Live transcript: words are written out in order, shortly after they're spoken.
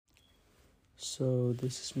So,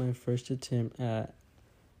 this is my first attempt at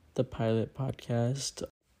the pilot podcast.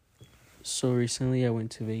 So, recently I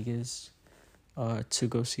went to Vegas to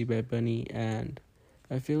go see Bad Bunny, and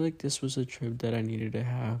I feel like this was a trip that I needed to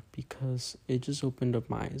have because it just opened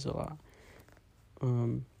up my eyes a lot.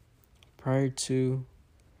 Um, Prior to,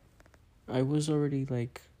 I was already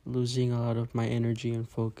like losing a lot of my energy and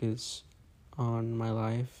focus on my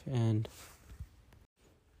life, and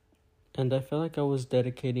I felt like I was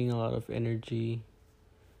dedicating a lot of energy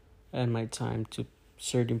and my time to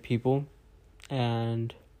certain people,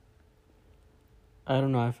 and I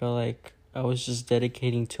don't know, I felt like I was just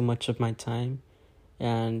dedicating too much of my time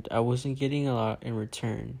and I wasn't getting a lot in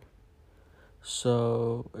return.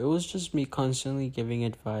 So it was just me constantly giving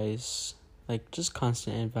advice, like just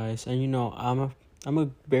constant advice. And I'm a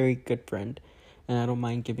very good friend and I don't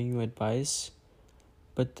mind giving you advice.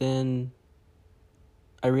 But then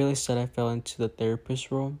I realized that I fell into the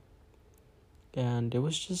therapist role, and it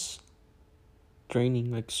was just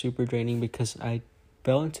draining, like super draining, because I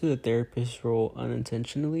fell into the therapist role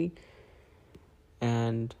unintentionally,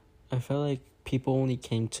 and I felt like people only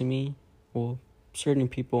came to me, well, certain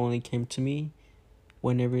people only came to me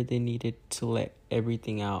whenever they needed to let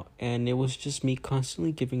everything out. And it was just me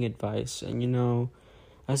constantly giving advice. And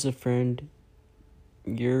as a friend,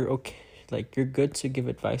 you're okay, like you're good to give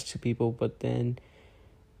advice to people, but then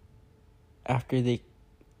after they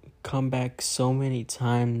come back so many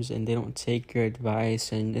times and they don't take your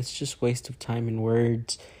advice, and it's just waste of time and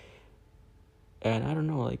words. And I don't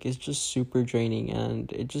know, like it's just super draining,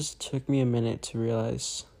 and it just took me a minute to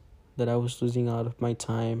realize that I was losing a lot of my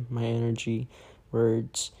time, my energy,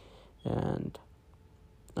 words, and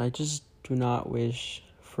I just do not wish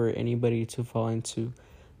for anybody to fall into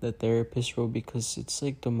the therapist role, because it's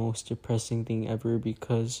like the most depressing thing ever,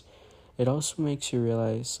 because it also makes you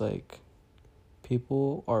realize like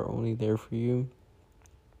people are only there for you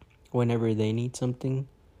whenever they need something.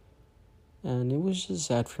 And it was just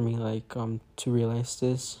sad for me, like, to realize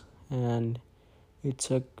this. And it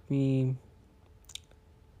took me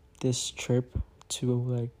this trip to,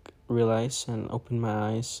 like, realize and open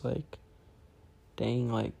my eyes, like,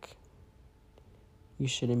 dang, like, you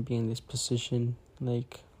shouldn't be in this position.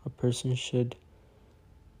 Like, a person should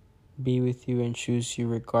be with you and choose you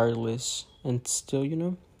regardless. And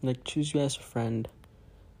still, like, choose you as a friend.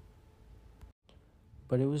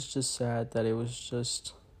 But it was just sad that it was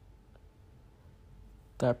just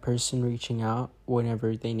that person reaching out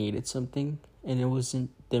whenever they needed something, and it wasn't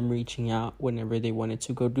them reaching out whenever they wanted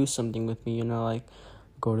to go do something with me, like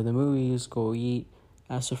go to the movies, go eat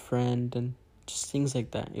as a friend, and just things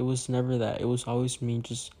like that. It was never that. It was always me,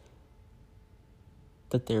 just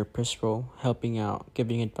the therapist role, helping out,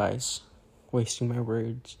 giving advice, wasting my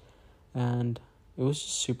words, and it was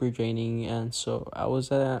just super draining. And so I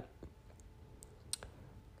was at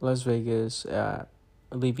Las Vegas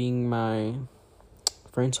leaving my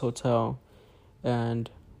friend's hotel, and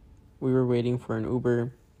we were waiting for an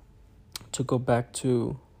Uber to go back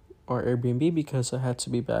to our Airbnb because I had to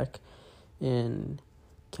be back in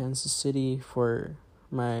Kansas City for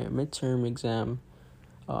my midterm exam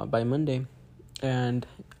by Monday. And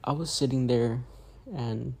I was sitting there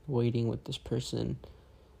and waiting with this person,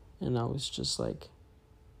 and I was just like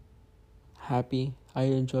happy. I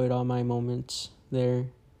enjoyed all my moments there,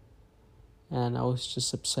 and I was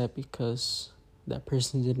just upset because that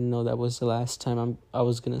person didn't know that was the last time I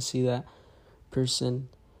was gonna see that person.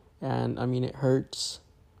 And I mean, it hurts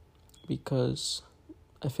because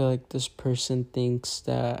I feel like this person thinks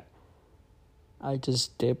that I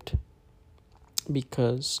just dipped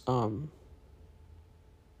because I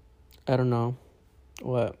don't know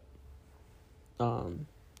what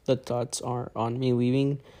the thoughts are on me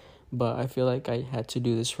leaving, but I feel like I had to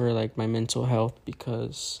do this for like my mental health,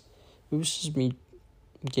 because it was just me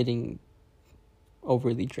getting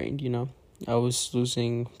overly drained. I was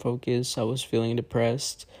losing focus. I was feeling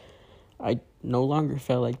depressed. I no longer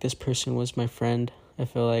felt like this person was my friend. I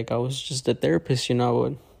felt like I was just a therapist.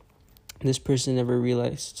 This person never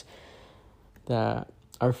realized that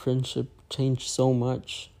our friendship changed so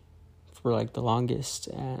much for like the longest,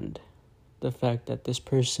 and the fact that this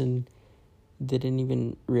person didn't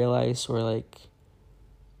even realize or like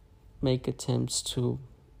make attempts to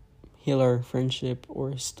heal our friendship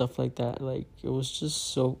or stuff like that. Like, it was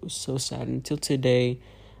just so sad. Until today,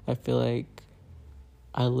 I feel like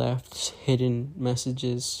I left hidden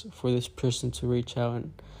messages for this person to reach out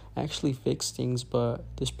and actually fix things, but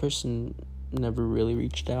this person never really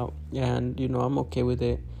reached out. And I'm okay with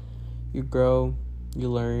it. You grow, you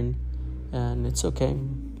learn, and it's okay.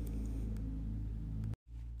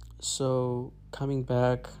 So coming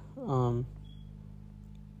back,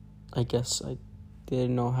 I guess I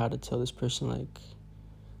didn't know how to tell this person, like,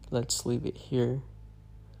 let's leave it here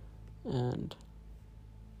and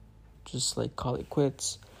just like call it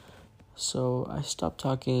quits. So I stopped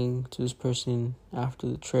talking to this person after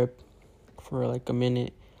the trip for like a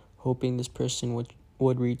minute, hoping this person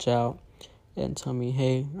would reach out and tell me,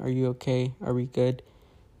 hey, are you okay? Are we good?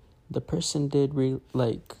 The person did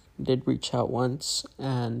reach out once,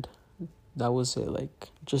 and that was it, like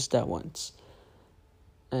just that once.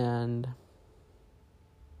 And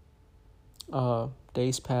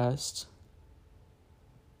days passed,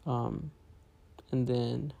 and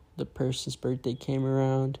then the person's birthday came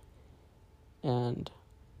around, and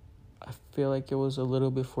I feel like it was a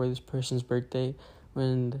little before this person's birthday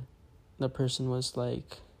when the person was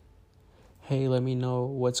like, hey, let me know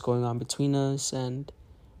what's going on between us. And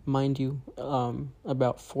mind you,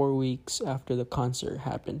 about 4 weeks after the concert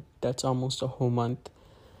happened, that's almost a whole month,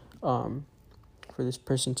 for this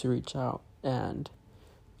person to reach out and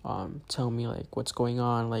tell me like what's going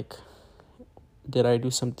on, like did I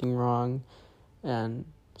do something wrong and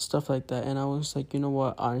stuff like that. And I was like, you know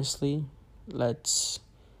what, honestly, let's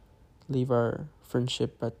leave our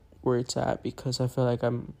friendship at where it's at, because I feel like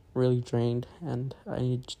I'm really drained and I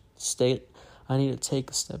need to take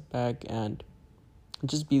a step back and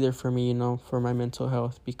just be there for me, for my mental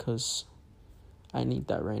health, because I need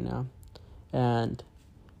that right now. And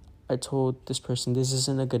I told this person this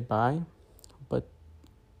isn't a goodbye, but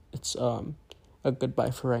it's a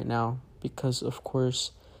goodbye for right now, because of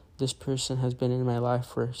course this person has been in my life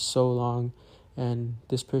for so long and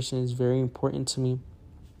this person is very important to me.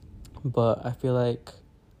 But I feel like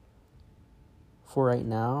for right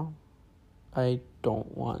now, I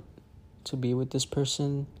don't want to be with this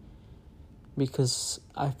person, because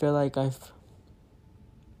I feel like I've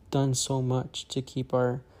done so much to keep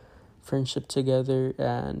our friendship together,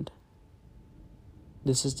 and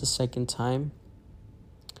this is the second time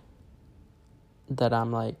that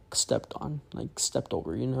I'm like stepped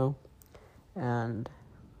over, and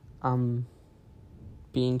I'm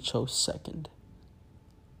being chose second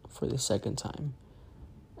for the second time.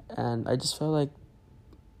 And I just felt like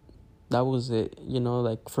that was it,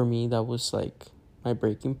 like for me, that was like my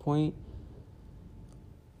breaking point.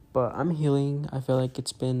 But I'm healing. I feel like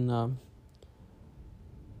it's been a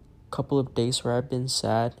couple of days where I've been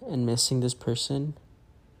sad and missing this person,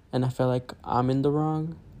 and I feel like I'm in the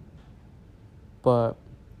wrong. But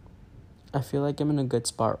I feel like I'm in a good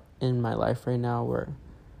spot in my life right now where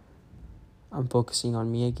I'm focusing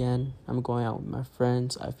on me again. I'm going out with my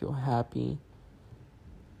friends. I feel happy.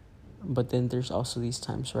 But then there's also these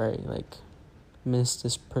times where I like miss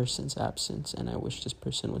this person's absence and I wish this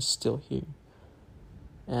person was still here.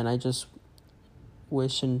 And I just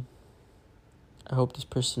wish and I hope this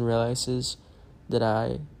person realizes that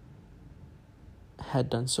I had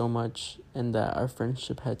done so much and that our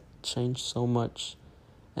friendship had changed so much,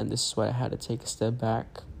 and this is why I had to take a step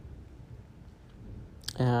back.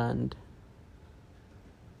 And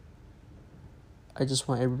I just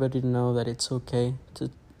want everybody to know that it's okay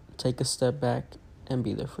to take a step back and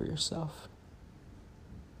be there for yourself.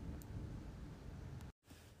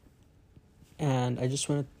 And I just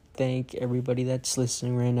want to thank everybody that's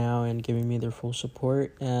listening right now and giving me their full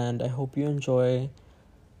support. And I hope you enjoy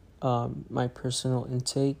my personal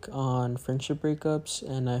intake on friendship breakups.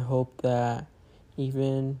 And I hope that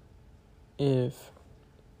even if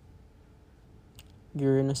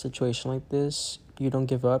you're in a situation like this, you don't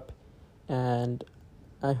give up. And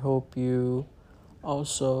I hope you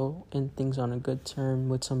also end things on a good term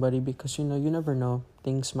with somebody, because you never know,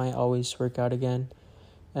 things might always work out again.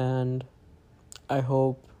 And I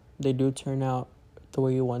hope they do turn out the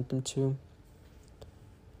way you want them to.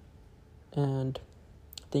 And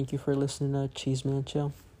thank you for listening to Cheese Man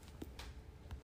Chill.